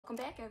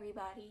Welcome back,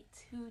 everybody.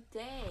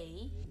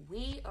 Today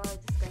we are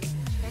discussing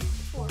chapter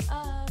 4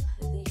 of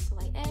The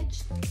Slight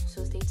Edge.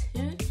 So stay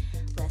tuned.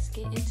 Let's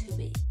get into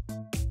it.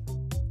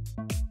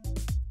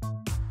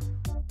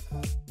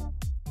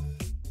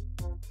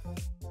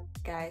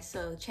 Guys,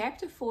 so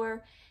chapter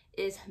 4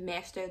 is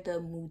Master the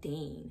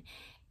Mundane.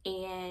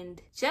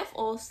 And Jeff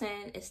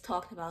Olson is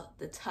talking about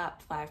the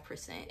top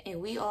 5%.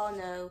 And we all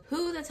know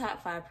who the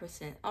top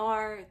 5%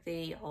 are.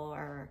 They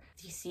are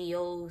the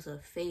CEOs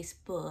of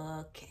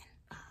Facebook and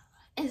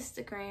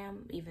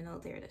Instagram, even though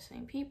they're the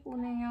same people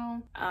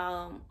now.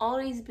 All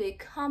these big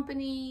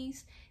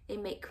companies, they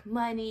make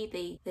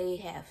money. They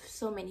have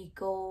so many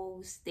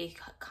goals. They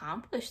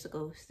accomplish the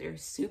goals. They're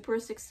super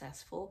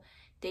successful.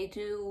 They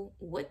do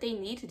what they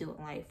need to do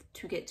in life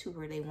to get to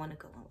where they want to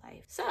go in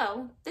life.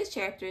 So this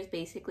chapter is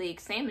basically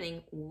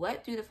examining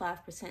what do the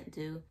 5%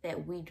 do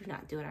that we do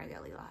not do in our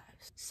daily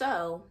lives.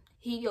 So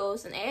he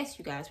goes and asks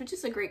you guys, which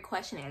is a great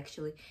question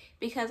actually,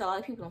 because a lot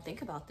of people don't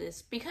think about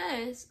this.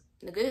 Because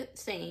the good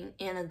saying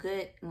and a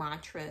good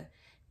mantra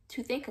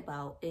to think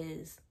about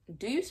is,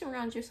 do you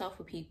surround yourself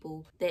with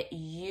people that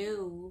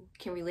you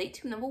can relate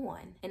to, number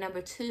one, and number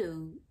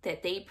two,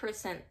 that they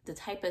present the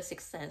type of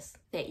success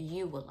that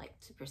you would like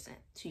to present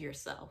to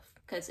yourself?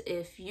 Because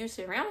if you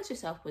surround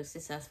yourself with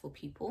successful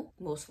people,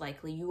 most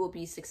likely you will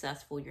be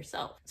successful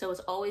yourself. So it's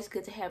always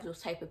good to have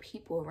those type of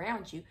people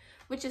around you,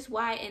 which is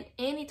why in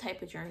any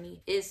type of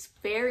journey, it's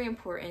very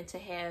important to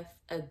have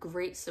a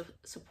great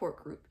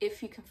support group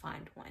if you can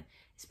find one,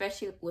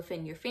 especially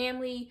within your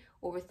family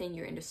or within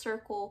your inner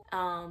circle.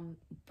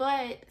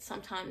 But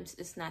sometimes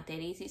it's not that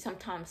easy.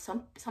 Sometimes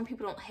some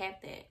people don't have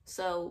that.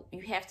 So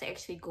you have to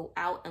actually go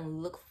out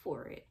and look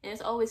for it. And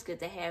it's always good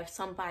to have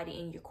somebody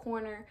in your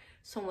corner,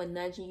 someone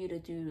nudging you to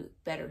do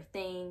better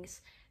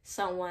things,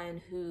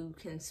 someone who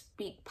can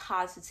speak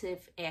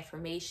positive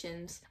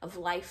affirmations of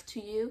life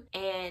to you.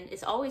 And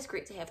it's always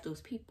great to have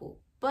those people.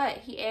 But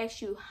he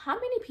asks you, how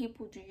many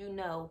people do you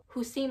know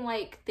who seem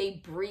like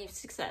they breathe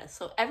success?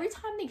 So every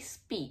time they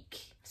speak,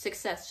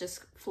 success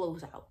just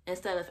flows out.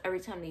 Instead of every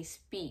time they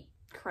speak,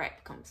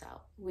 crap comes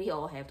out. We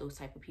all have those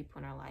type of people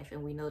in our life,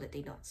 and we know that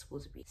they're not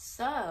supposed to be.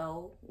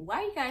 So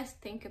why you guys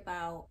think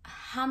about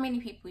how many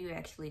people you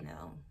actually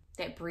know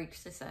that breathe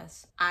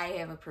success? I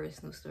have a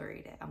personal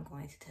story that I'm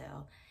going to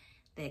tell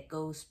that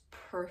goes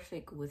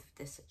perfect with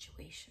this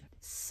situation.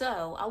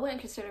 So I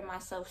wouldn't consider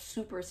myself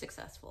super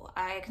successful.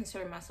 I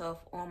consider myself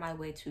on my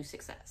way to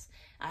success.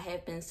 I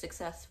have been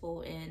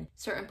successful in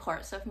certain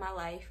parts of my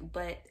life,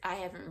 but I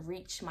haven't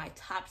reached my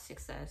top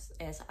success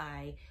as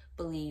I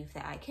believe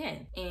that I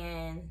can.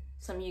 And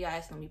some of you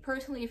guys know me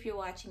personally if you're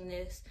watching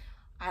this.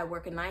 I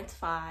work a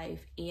 9-to-5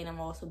 and I'm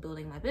also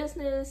building my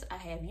business. I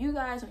have you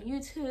guys on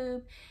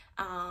YouTube,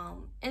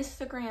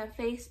 Instagram,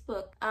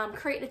 Facebook,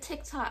 create a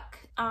TikTok,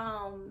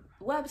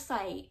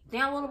 website,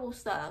 downloadable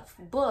stuff,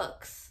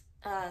 books.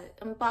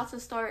 I'm about to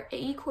start an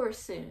e-course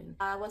soon.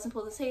 I wasn't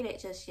supposed to say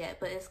that just yet,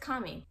 but it's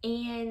coming.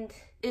 And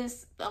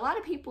a lot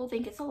of people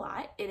think it's a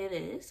lot, and it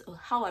is.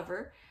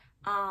 However,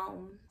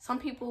 some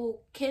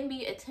people can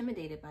be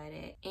intimidated by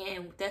that,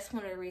 and that's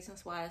one of the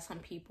reasons why some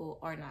people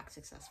are not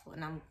successful,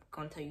 and I'm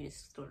gonna tell you this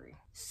story.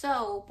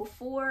 So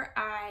before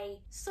I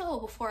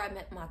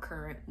met my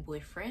current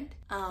boyfriend,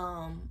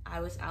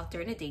 I was out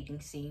there in the dating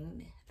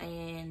scene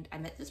and I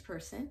met this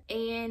person,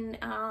 and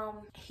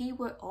he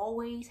would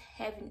always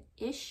have an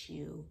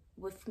issue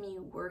with me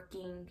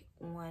working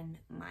on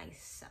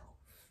myself.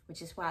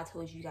 Which is why I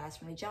told you guys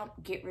from the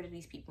jump, get rid of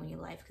these people in your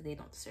life because they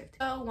don't deserve it.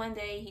 So one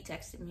day he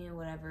texted me or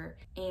whatever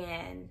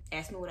and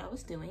asked me what I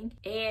was doing.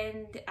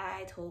 And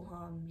I told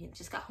him,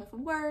 just got home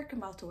from work, I'm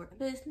about to work a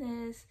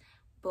business,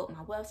 built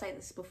my website.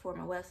 This is before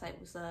my website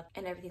was up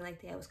and everything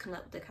like that. I was coming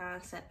up with the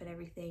concept and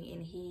everything.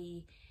 And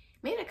he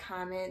made a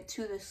comment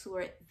to the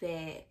sort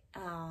that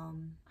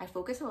I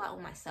focus a lot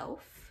on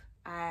myself.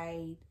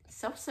 I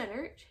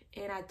self-centered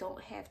and I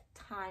don't have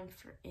time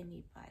for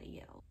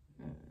anybody else.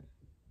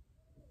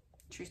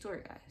 True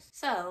story, guys.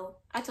 So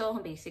I told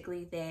him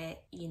basically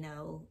that,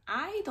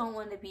 I don't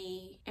want to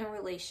be in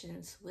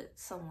relations with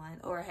someone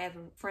or have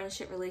a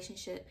friendship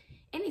relationship,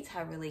 any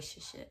type of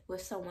relationship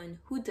with someone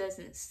who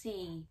doesn't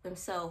see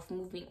themselves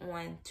moving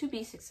on to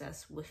be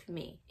successful with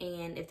me.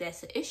 And if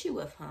that's an issue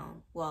with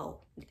him,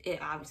 well,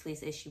 it obviously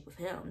is an issue with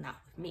him, not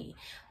with me.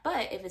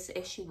 But if it's an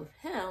issue with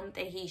him,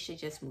 then he should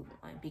just move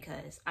on,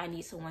 because I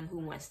need someone who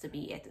wants to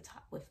be at the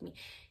top with me.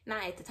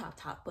 Not at the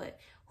top, but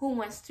who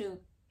wants to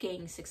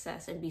gain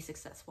success and be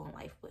successful in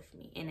life with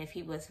me. And if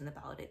he wasn't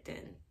about it,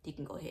 then he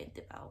can go ahead and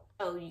dip out.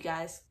 So you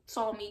guys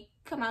saw me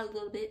come out a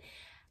little bit.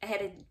 I had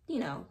to,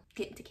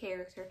 get into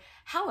character.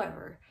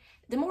 However,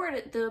 the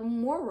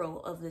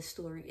moral of this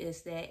story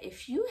is that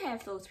if you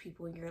have those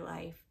people in your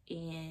life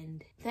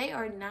and they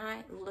are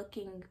not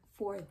looking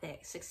for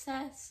that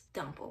success,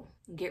 dump them.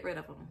 Get rid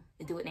of them.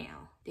 Do it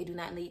now. They do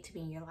not need to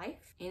be in your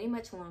life any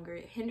much longer,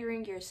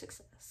 hindering your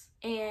success.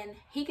 And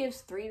he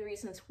gives 3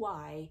 reasons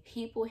why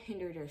people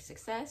hinder their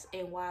success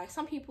and why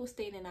some people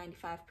stay in the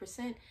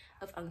 95%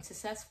 of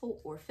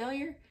unsuccessful or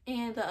failure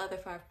and the other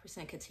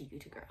 5% continue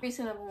to grow.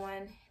 Reason number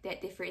 1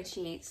 that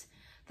differentiates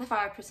The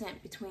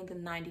 5% between the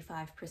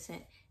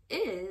 95%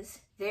 is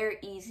they're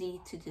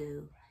easy to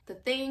do. The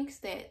things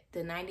that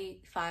the 95%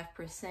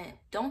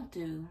 don't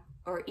do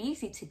are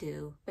easy to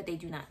do, but they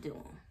do not do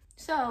them.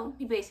 So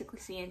you're basically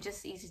seeing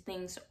just easy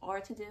things are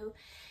to do.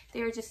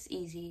 They're just as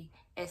easy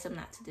as some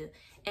not to do.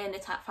 And the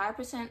top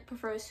 5%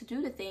 prefers to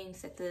do the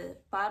things that the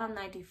bottom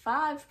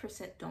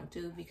 95% don't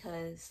do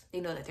because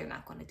they know that they're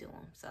not going to do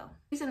them. So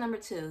reason number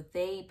 2,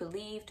 they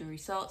believe the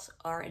results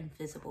are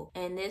invisible.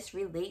 And this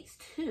relates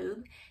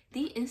to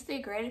the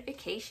instant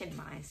gratification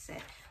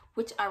mindset,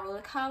 which I wrote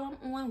a column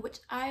on, which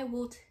I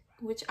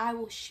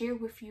will share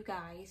with you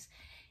guys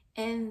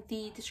in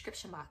the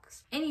description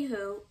box.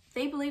 Anywho,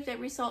 they believe that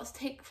results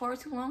take far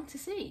too long to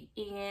see,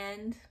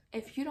 and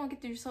if you don't get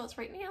the results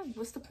right now,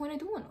 what's the point of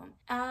doing them?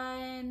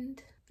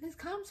 And this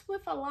comes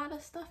with a lot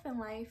of stuff in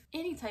life.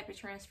 Any type of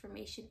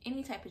transformation,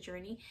 any type of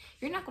journey,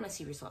 you're not going to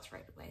see results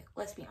right away.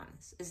 Let's be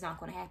honest, it's not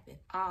going to happen.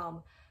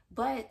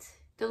 But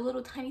the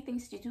little tiny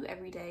things that you do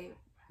every day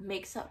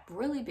makes up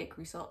really big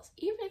results,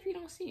 even if you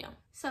don't see them.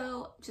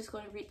 So I'm just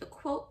going to read the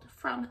quote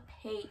from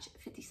page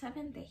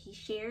 57 that he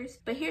shares.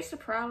 But here's the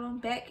problem: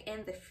 back here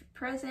in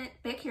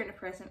the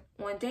present,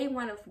 on day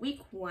 1 of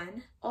week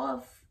 1,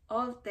 all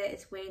of that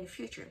is way in the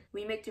future.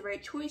 When you make the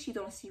right choice, you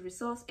don't see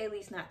results, at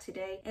least not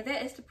today. And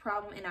that is the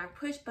problem in our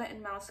push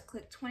button mouse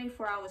click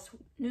 24 hours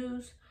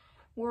news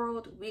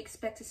world. We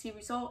expect to see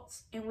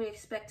results, and we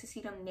expect to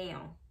see them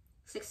now.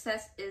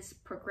 Success is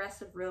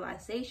progressive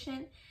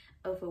realization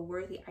of a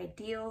worthy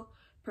ideal.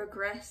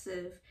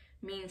 Progressive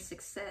means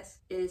success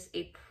is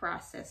a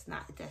process,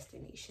 not a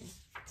destination.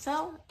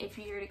 So if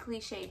you hear the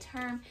cliche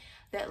term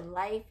that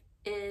life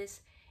is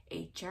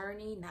a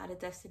journey, not a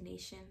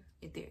destination,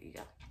 there you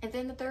go. And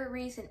then the third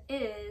reason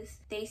is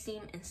they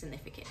seem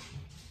insignificant.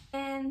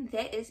 And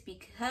that is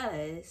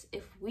because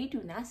if we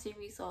do not see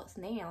results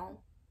now,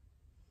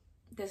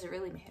 does it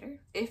really matter?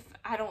 If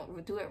I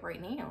don't do it right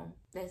now,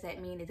 does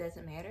that mean it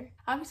doesn't matter?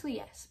 Obviously,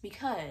 yes,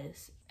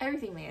 because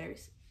everything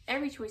matters.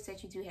 Every choice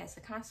that you do has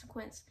a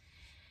consequence.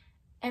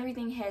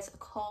 Everything has a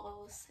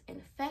cause and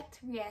effect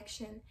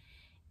reaction.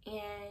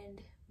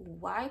 And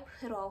why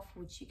put off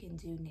what you can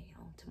do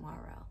now,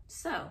 tomorrow?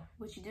 So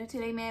what you do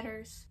today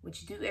matters. What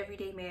you do every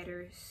day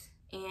matters.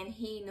 And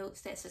he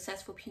notes that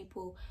successful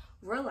people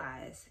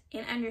realize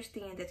and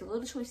understand that the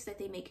little choices that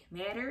they make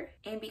matter.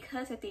 And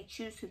because that they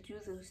choose to do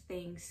those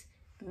things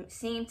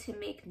seem to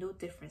make no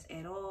difference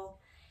at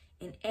all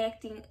in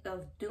acting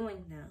of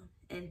doing them.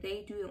 And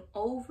they do them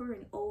over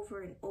and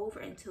over and over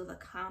until the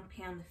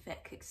compound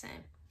effect kicks in.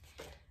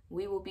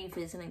 We will be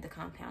visiting the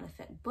compound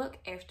effect book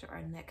after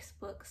our next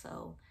book,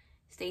 so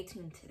stay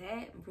tuned to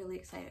that. I'm really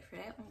excited for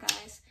that one,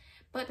 guys.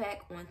 But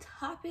back on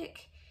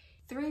topic,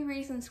 3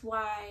 reasons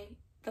why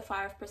the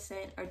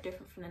 5% are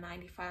different from the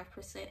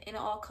 95%, and it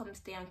all comes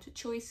down to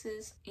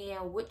choices.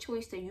 And what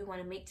choice do you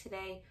want to make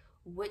today?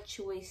 What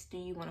choice do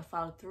you want to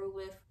follow through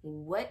with?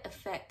 What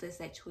effect does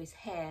that choice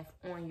have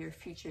on your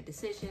future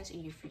decisions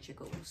and your future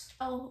goals?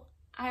 So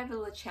I have a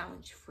little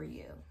challenge for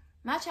you.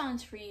 My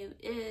challenge for you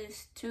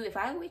is to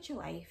evaluate your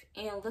life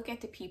and look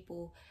at the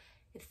people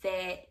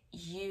that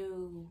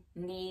you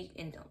need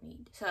and don't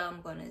need. So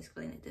I'm going to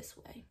explain it this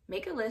way.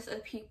 Make a list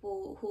of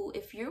people who,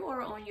 if you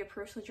are on your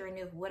personal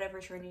journey of whatever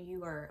journey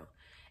you are,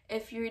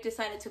 if you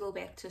decided to go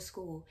back to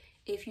school,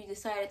 if you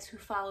decided to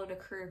follow the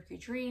career of your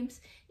dreams,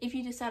 if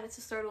you decided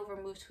to start over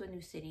and move to a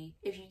new city,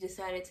 if you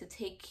decided to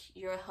take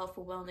your health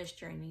and wellness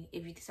journey,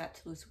 if you decided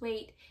to lose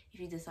weight, if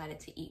you decided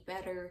to eat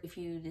better, if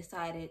you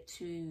decided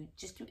to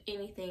just do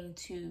anything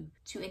to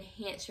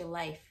enhance your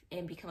life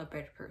and become a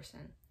better person.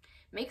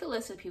 Make a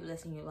list of people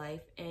that's in your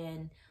life,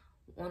 and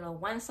on the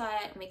one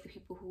side, make the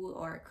people who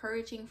are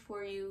encouraging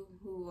for you,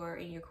 who are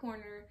in your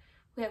corner,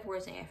 who have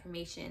words of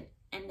affirmation,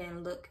 and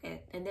then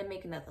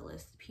make another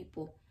list of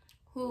people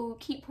who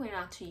keep pointing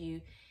out to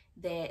you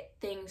that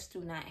things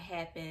do not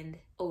happen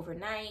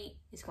overnight.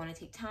 It's going to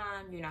take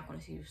time. You're not going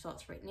to see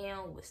results right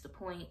now. What's the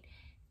point?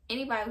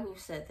 Anybody who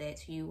said that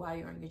to you while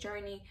you're on your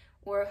journey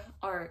or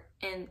are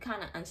and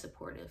kind of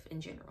unsupportive in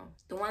general.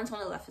 The ones on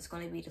the left is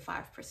going to be the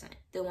 5%.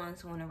 The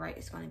ones on the right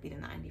is going to be the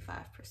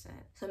 95%.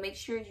 So make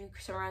sure you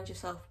surround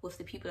yourself with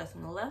the people that's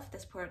on the left,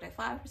 that's part of that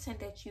 5%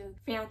 that you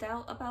found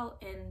out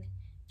about, and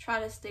try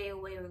to stay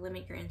away or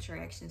limit your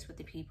interactions with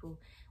the people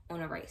on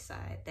the right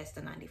side. That's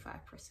the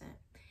 95%.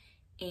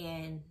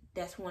 And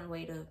that's one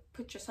way to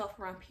put yourself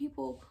around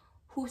people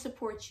who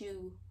support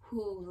you,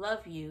 who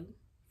love you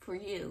for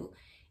you,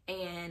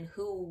 and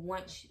who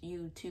want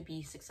you to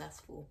be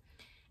successful.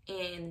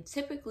 And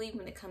typically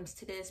when it comes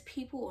to this,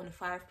 people on the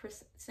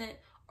 5%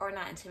 are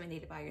not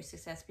intimidated by your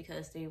success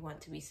because they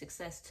want to be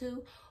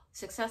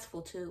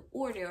successful too,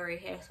 or they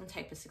already have some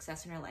type of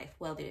success in their life,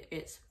 whether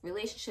it's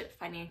relationship,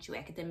 financial,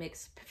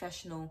 academics,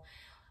 professional,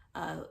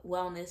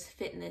 wellness,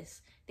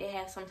 fitness. They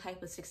have some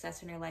type of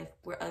success in their life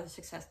where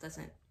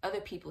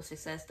other people's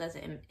success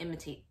doesn't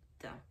intimidate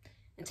them.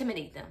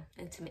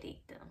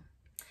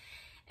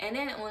 And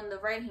then on the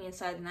right hand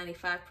side, the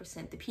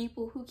 95%, the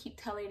people who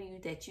keep telling you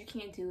that you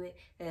can't do it,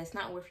 that it's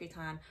not worth your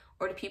time,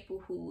 or the people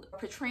who are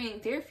portraying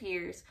their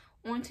fears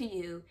onto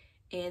you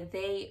and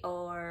they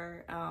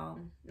are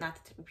not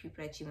the type of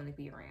people that you want to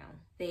be around.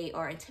 They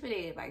are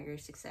intimidated by your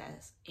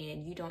success,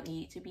 and you don't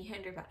need to be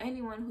hindered by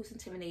anyone who's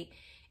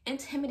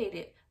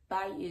intimidated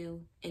by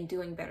you in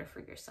doing better for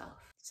yourself.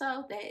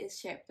 So that is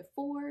chapter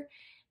 4.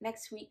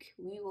 Next week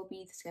we will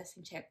be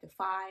discussing chapter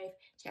 5,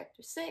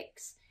 chapter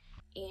 6,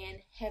 and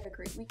have a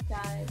great week,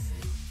 guys.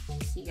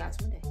 See you guys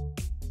Monday.